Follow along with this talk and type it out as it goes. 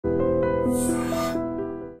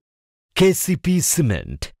KCP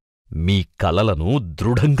cement మీ కలలను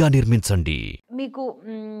దృఢంగా నిర్మించండి. మీకు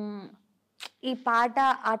ఈ పాట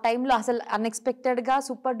ఆ టైంలో అసలు అన్ఎక్స్పెక్టెడ్గా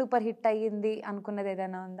సూపర్ డూపర్ హిట్ అయ్యింది అనుకున్నది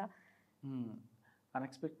ఏదైనా ఉందా?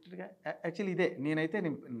 అన్ఎక్స్పెక్టెడ్గా యాక్చువల్లీ ఇదే నేనైతే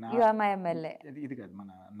ఇది కాదు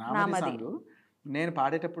మన నామది సాంగ్ నేను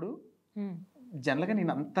పాడేటప్పుడు జనరల్గా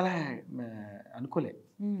నేను అంతలా అనుకోలే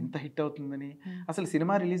ఇంత హిట్ అవుతుందని. అసలు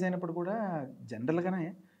సినిమా రిలీజ్ అయినప్పుడు కూడా జనరల్గానే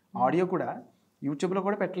ఆడియో కూడా యూట్యూబ్లో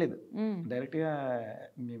కూడా పెట్టలేదు, డైరెక్ట్గా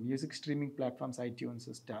music streaming platforms iTunes,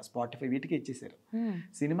 Spotify వీటికి ఇచ్చేసారు.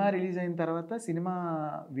 సినిమా రిలీజ్ అయిన తర్వాత సినిమా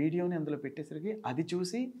వీడియోని అందులో పెట్టేసరికి అది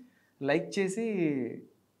చూసి లైక్ చేసి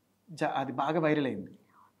అది బాగా వైరల్ అయింది.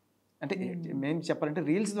 అంటే మేము చెప్పాలంటే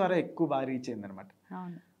రీల్స్ ద్వారా ఎక్కువ బాగా రీచ్ అయింది అనమాట.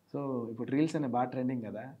 సో ఇప్పుడు రీల్స్ అనే బాగా ట్రెండింగ్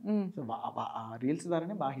కదా, సో ఆ రీల్స్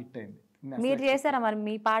ద్వారానే బాగా హిట్ అయింది. మీరు చేశారా మరి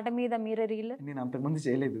మీ పాట మీద మీరే రీల్? నేను అంతకుముందు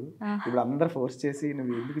చేయలేదు, ఇప్పుడు అందరు ఫోర్స్ చేసి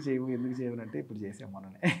నువ్వు ఎందుకు చేయవు అంటే ఇప్పుడు చేసాము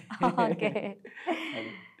మననే.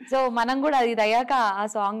 సో మనం కూడా అది అయ్యాక ఆ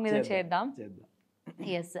సాంగ్ మీద చేద్దాం.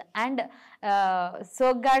 ఎస్. అండ్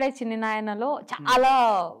సోగ్గాడే చిన్ని నాయనలో చాలా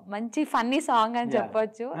మంచి ఫన్నీ సాంగ్ అని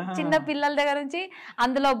చెప్పొచ్చు. చిన్న పిల్లల దగ్గర నుంచి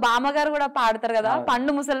అందులో బామ్మగారు కూడా పాడతారు కదా,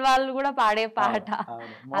 పండు ముసలి వాళ్ళు కూడా పాడే పాట.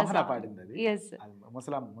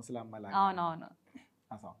 అవునవును.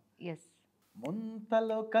 ఎస్.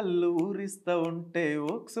 ముంతలో కళ్ళు ఊరిస్తూ ఉంటే ఓ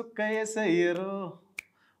సుక్క ఎసయ్యరో,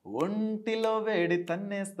 ఒంటిలో వేడి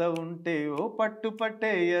తన్నేస్తూ ఉంటే ఓ పట్టు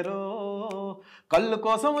పట్టేయరో, కళ్ళు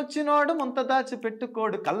కోసం వచ్చినోడు ముంత దాచి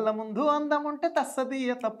పెట్టుకోడు, కళ్ళ ముందు అందం ఉంటే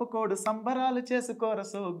తస్సదీయ తప్పుకోడు, సంబరాలు చేసుకోర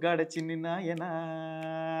సోగ్గాడ చిన్ని నాయనా.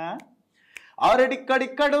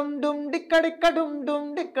 ఆరడిక్కడిక్కడుం డుమ్ డిక్కడిక్కడుం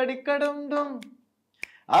డుమ్ డిక్కడిక్కడుం డుమ్,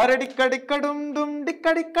 ఆరడిక్కడిక్కడుం డుమ్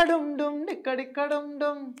డిక్కడిక్కడుం డుమ్ డిక్కడిక్కడుం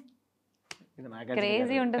డుమ్.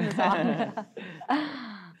 క్రేజీ ఉంటుంది సాంగ్.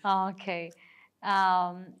 ఓకే.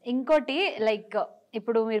 ఇంకోటి లైక్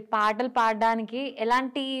ఇప్పుడు మీరు పాటలు పాడడానికి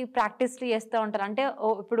ఎలాంటి ప్రాక్టీస్లు చేస్తూ ఉంటారు? అంటే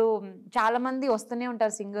ఇప్పుడు చాలా మంది వస్తూనే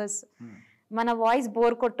ఉంటారు సింగర్స్, మన voice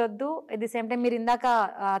bore కొట్టొద్దు, at the same time మీరు ఇందాక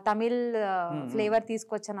తమిళ్ ఫ్లేవర్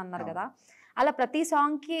తీసుకొచ్చాను అన్నారు కదా, అలా ప్రతి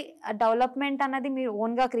సాంగ్కి డెవలప్మెంట్ అన్నది మీరు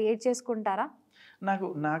ఓన్గా క్రియేట్ చేసుకుంటారా?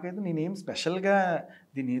 నాకైతే నేనేం స్పెషల్గా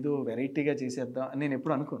దీన్ని ఏదో వెరైటీగా చేసేద్దాం నేను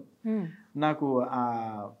ఎప్పుడు అనుకోను. నాకు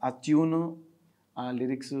ఆ ట్యూను, ఆ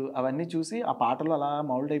లిరిక్స్ అవన్నీ చూసి ఆ పాటలు అలా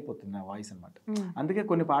మౌల్డ్ అయిపోతుంది నా వాయిస్ అనమాట. అందుకే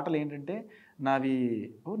కొన్ని పాటలు ఏంటంటే నావి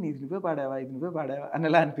నీది నువ్వే పాడావా, ఇది నువ్వే పాడావా అని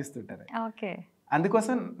ఎలా అనిపిస్తుంటారు.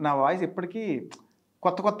 అందుకోసం నా వాయిస్ ఎప్పటికీ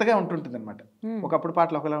కొత్తగా ఉంటుంటుంది అనమాట. ఒకప్పుడు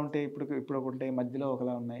పాటలు ఒకలా ఉంటాయి, ఇప్పుడు ఒకటి ఉంటాయి, మధ్యలో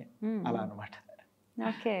ఒకలా ఉన్నాయి, అలా అనమాట.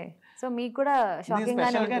 ఓకే. సో మీకు కూడా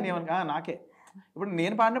స్పెషల్గా నాకే ఇప్పుడు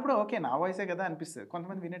నేను పాడినప్పుడు ఓకే నా వాయిసే కదా అనిపిస్తుంది.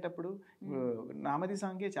 కొంతమంది వినేటప్పుడు నామది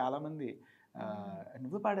సాంగే చాలా మంది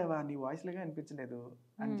నువ్వు పాడావా, నీ వాయిస్ లాగా అనిపించలేదు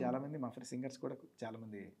అని చాలా మంది మా ఫ్రెండ్ సింగర్స్ కూడా చాలా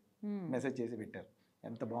మంది మెసేజ్ చేసి పెట్టారు,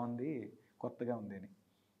 ఎంత బాగుంది, కొత్తగా ఉంది అని.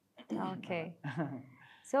 ఓకే.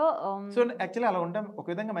 సో యాక్చువల్లీ అలా ఉండడం ఒక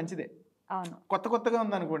విధంగా మంచిదే. అవును, కొత్తగా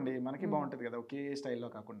ఉంది అనుకోండి మనకి బాగుంటుంది కదా, ఒకే స్టైల్లో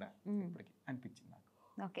కాకుండా ఇప్పటికి అనిపించింది నాకు.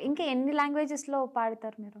 ఓకే. ఇంకా ఎన్ని లాంగ్వేజెస్లో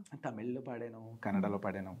పాడతారు మీరు? తమిళ్లో పాడాను, కన్నడలో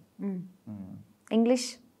పాడాను, ఇంగ్లీష్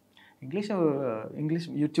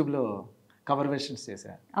యూట్యూబ్లో కవర్ వెర్షన్స్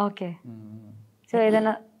చేశా. ఓకే. సో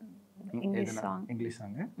ఏదైనా English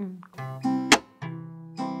song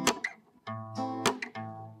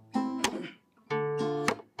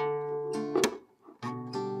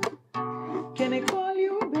Can I call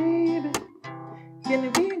you baby? Can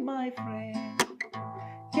you be my friend?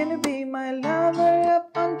 Can you be my lover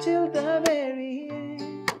up until the very end?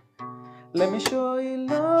 Let me show you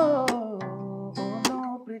love, oh no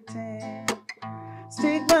pretend.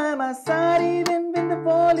 Stick by my side even when the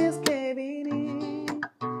wall is caving in.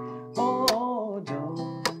 Oh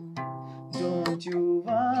don't you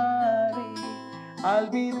worry, I'll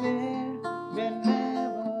be there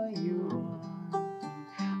whenever you want.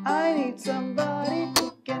 I need somebody who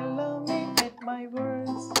can love me at my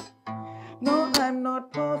worst. No, I'm not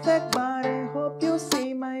perfect, but I hope you see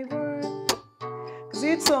my worth. 'Cause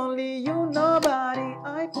it's only you, nobody,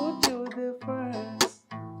 I put you the first.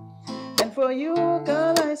 And for you,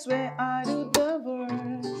 girl, I swear I do the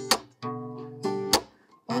worst.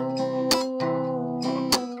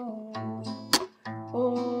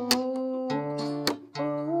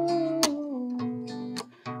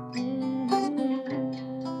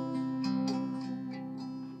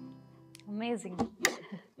 Amazing.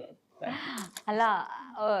 అలా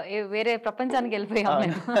వేరే ప్రపంచానికి వెళ్ళిపోయాం.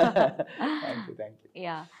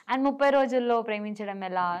 Yeah. And 30 రోజుల్లో ప్రేమించడం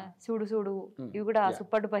ఎలా, చూడు చూడు, ఇవి కూడా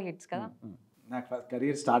సూపర్ డూపర్ హిట్స్ కదా. నాకు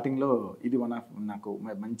కెరీర్ స్టార్టింగ్లో ఇది వన్ ఆఫ్ నాకు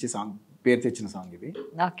మంచి సాంగ్, పేరు తెచ్చిన సాంగ్ ఇది.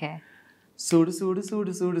 ఓకే. చూడు చూడు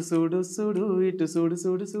చూడు చూడు చూడు చూడు ఇటు చూడు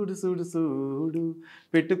చూడు చూడు చూడు చూడు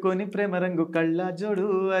పెట్టుకొని ప్రేమ రంగు కళ్ళ జోడు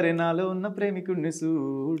అరే నాలో ఉన్న ప్రేమికుణ్ణి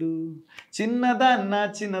చూడు చిన్నదాన్న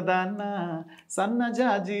చిన్నదాన్న సన్న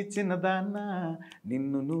జాజి చిన్నదాన్న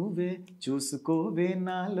నిన్ను నువ్వే చూసుకోవే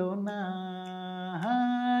నాలోనా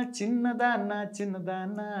చిన్నదాన్న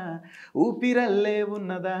చిన్నదాన్న ఊపిరల్లే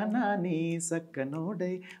ఉన్నదానా నీ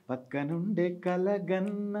సక్కనోడై పక్కనుండే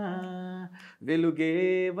కలగన్నా వెలుగే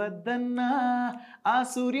వద్దన్నా ఆ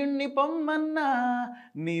సూర్యుణ్ణి పొమ్మన్నా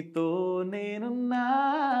నీతో నేనున్నా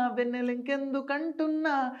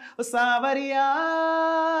వెన్నెలెంకెందుకంటున్నా సావరియా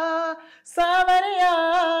సావరియా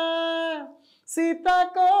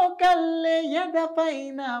సీతాకో కల్లె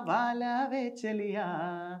ఎదపైన వాలవే చెలియా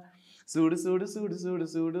చూడు చూడు చూడు చూడు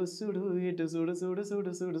చూడు చూడు ఇటు చూడు చూడు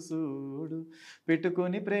చూడు చూడు చూడు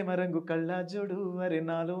పెట్టుకొని ప్రేమ రంగు కళ్ళ జోడు అరే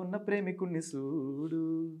నాలో ఉన్న ప్రేమికుణ్ణి చూడు.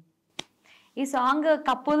 ఈ సాంగ్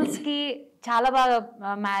కపుల్స్ కి చాలా బాగా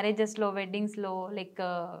మ్యారేజెస్ లో వెడ్డింగ్స్ లో లైక్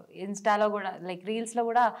ఇన్స్టాలో కూడా లైక్ రీల్స్ లో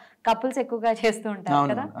కూడా కపుల్స్ ఎక్కువగా చేస్తూ ఉంటారు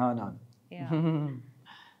కదా.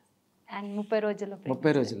 అండ్ 30 రోజుల్లో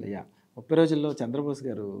 30 రోజుల్లో చంద్రబోస్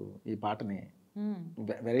గారు ఈ పాటని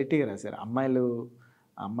వెరైటీగా రాశారు. అమ్మాయిలు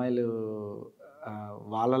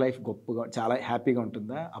వాళ్ళ లైఫ్ గొప్పగా చాలా హ్యాపీగా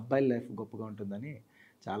ఉంటుందా, అబ్బాయిల లైఫ్ గొప్పగా ఉంటుందని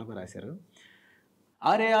చాలా బాగా రాశారు.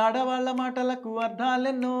 అరే ఆడవాళ్ళ మాటలకు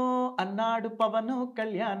అర్థాలెన్నో అన్నాడు పవను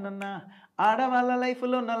కళ్యాణన్న, ఆడవాళ్ళ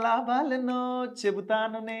లైఫ్లో నా లాభాలెన్నో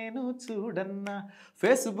చెబుతాను నేను చూడన్నా,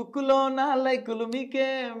 ఫేస్బుక్లో నా లైకులు మీకే,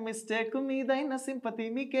 మిస్టేక్ మీదైన సింపతి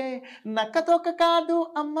మీకే, నక్కతోక కాదు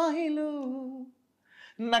అమ్మాయిలు,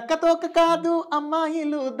 నక్కతోక కాదు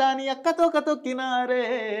అమ్మాయిలు దాని అక్కతోక తొక్కినారే,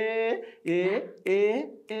 ఏ ఏ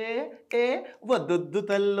ఏ ఏ వద్దొద్దు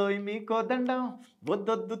తల్లోయ్ మీకో దండం,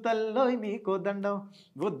 వద్దొద్దు తల్లోయ్ మీకో దండం,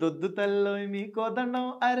 వద్దొద్దు తల్లోయ్ మీకో దండం,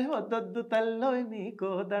 అరే వద్దొద్దు తల్లోయ్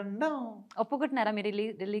మీకో దండం. ఒప్పుకుంటున్నారా మీరు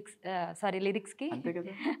లిరిక్స్ కి? అంతే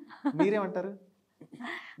కదా, మీరేమంటారు?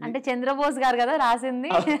 అంటే చంద్రబోస్ గారు కదా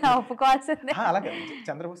రాసింది, ఒప్పుకోవాల్సిందే. అలాగే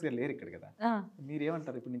చంద్రబోస్ గారు లేరు ఇక్కడ కదా,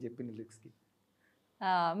 మీరేమంటారు ఇప్పుడు నేను చెప్పిన లిరిక్స్ కి?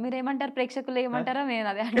 మీరేమంటారు? ప్రేక్షకులు ఏమంటారో నేను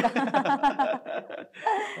అదే అంటా.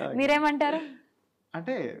 మీరేమంటారు?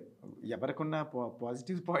 అంటే ఎవరికున్న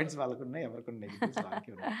పాజిటివ్ పాయింట్స్ వాళ్ళకున్నా, ఎవరికున్న నెగటివ్స్ వాళ్ళకి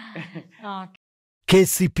ఉన్నాయి.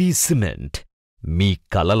 కేసీపీ సిమెంట్, మీ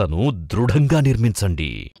కలలను దృఢంగా నిర్మించండి.